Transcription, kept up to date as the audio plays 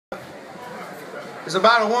is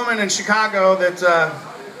about a woman in Chicago that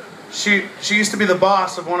she used to be the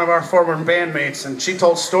boss of one of our former bandmates, and she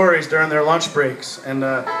told stories during their lunch breaks. And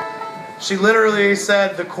she literally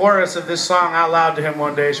said the chorus of this song out loud to him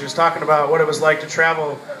one day. She was talking about what it was like to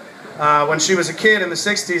travel when she was a kid in the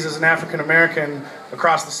 60s as an African American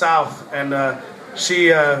across the South. And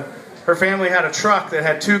her family had a truck that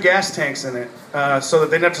had 2 gas tanks in it, so that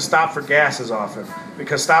they didn't have to stop for gas as often,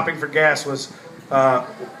 because stopping for gas was a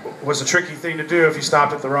tricky thing to do if you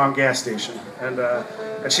stopped at the wrong gas station. And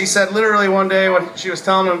she said literally one day when she was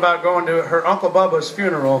telling him about going to her Uncle Bubba's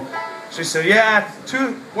funeral, she said, yeah,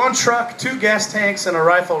 1 truck, 2 gas tanks, and a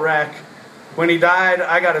rifle rack. When he died,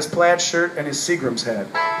 I got his plaid shirt and his Seagram's hat.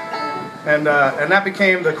 And that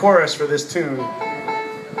became the chorus for this tune.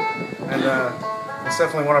 And it's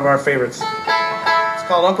definitely one of our favorites. It's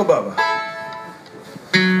called Uncle Bubba.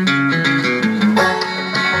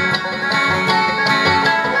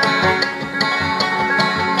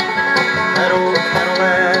 That old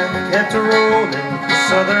Cadillac kept a rolling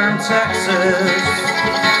southern Texas.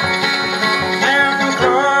 Counting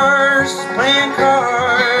cars, playing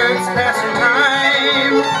cards, passing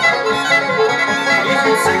time. If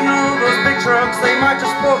you signal those big trucks, they might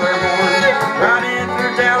just pull their horn. Riding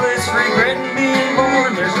through Dallas, regretting being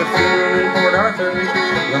born. There's a funeral in Port Arthur,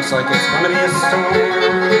 looks like it's gonna be a storm.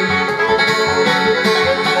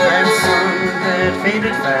 That sun had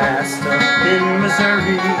faded fast up in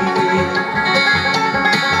Missouri.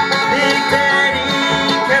 Big Daddy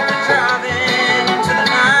kept it driving into the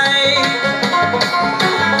night.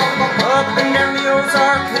 Up and down the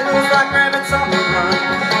Ozark hills like rabbits on the run.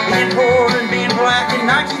 Being poor and being black in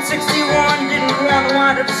 1961 didn't want to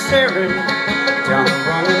wind up staring down the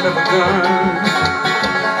wrong end of a gun.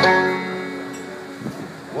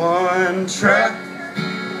 1 truck,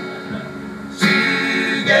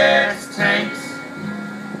 2 gas tanks,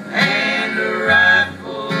 and a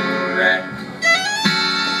rifle rack.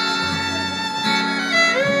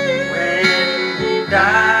 When he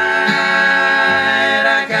died,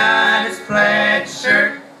 I got his plaid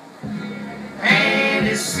shirt and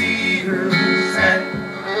his Seagram's hat.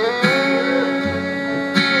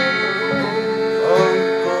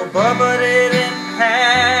 Uncle Bubba didn't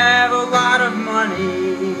have a lot of money.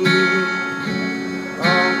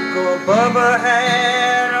 Uncle Bubba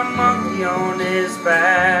had a monkey on his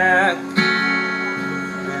back.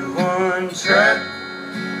 And 1 truck,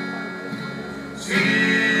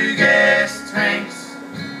 2 gas tanks,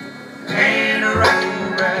 and a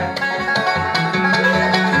rifle rack.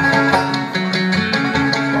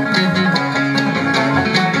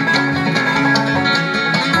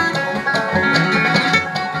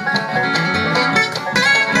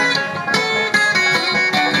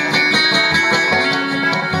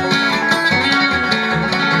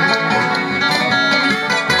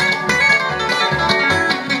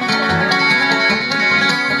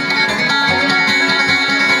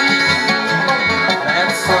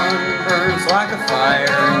 Like a fire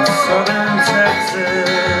in southern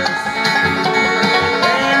Texas.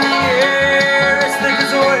 And the air is thick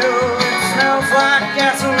as oil, it smells like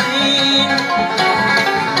gasoline.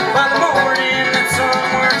 By the morning that sun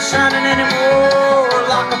weren't shining anymore.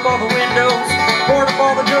 Lock up all the windows, board up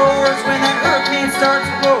all the doors. When that hurricane starts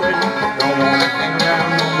blowing, don't wanna hang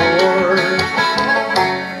around no more.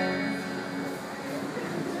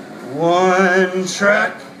 1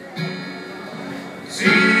 truck,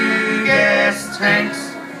 2 gas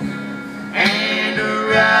tanks, and a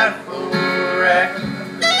rifle rack.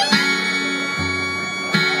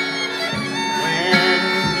 When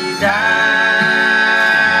he died,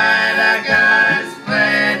 I got his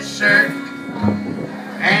plaid shirt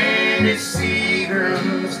and his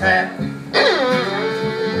Seagram's hat.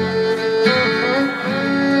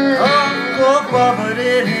 Uncle Bubba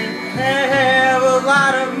didn't have a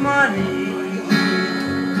lot of money.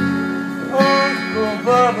 Uncle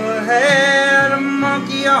Bubba had a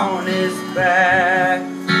monkey on his back.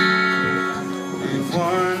 And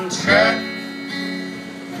 1 truck,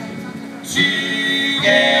 2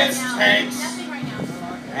 gas tanks,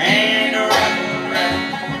 and a rifle rack.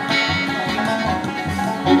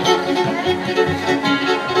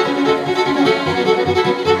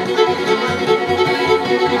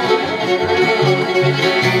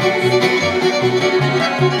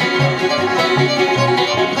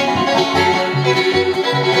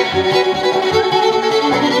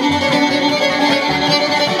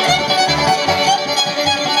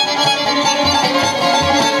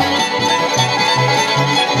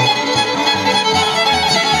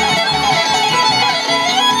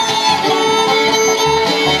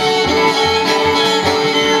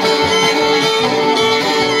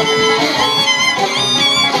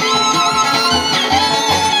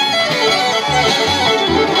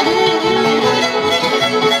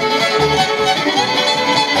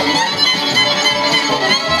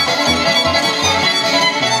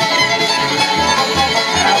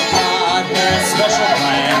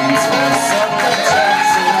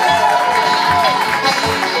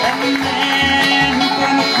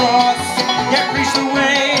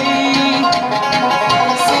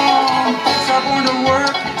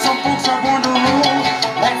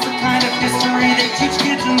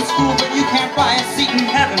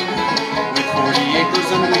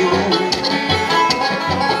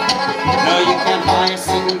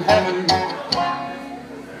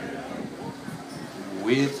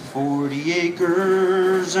 with 40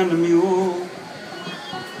 acres and a mule.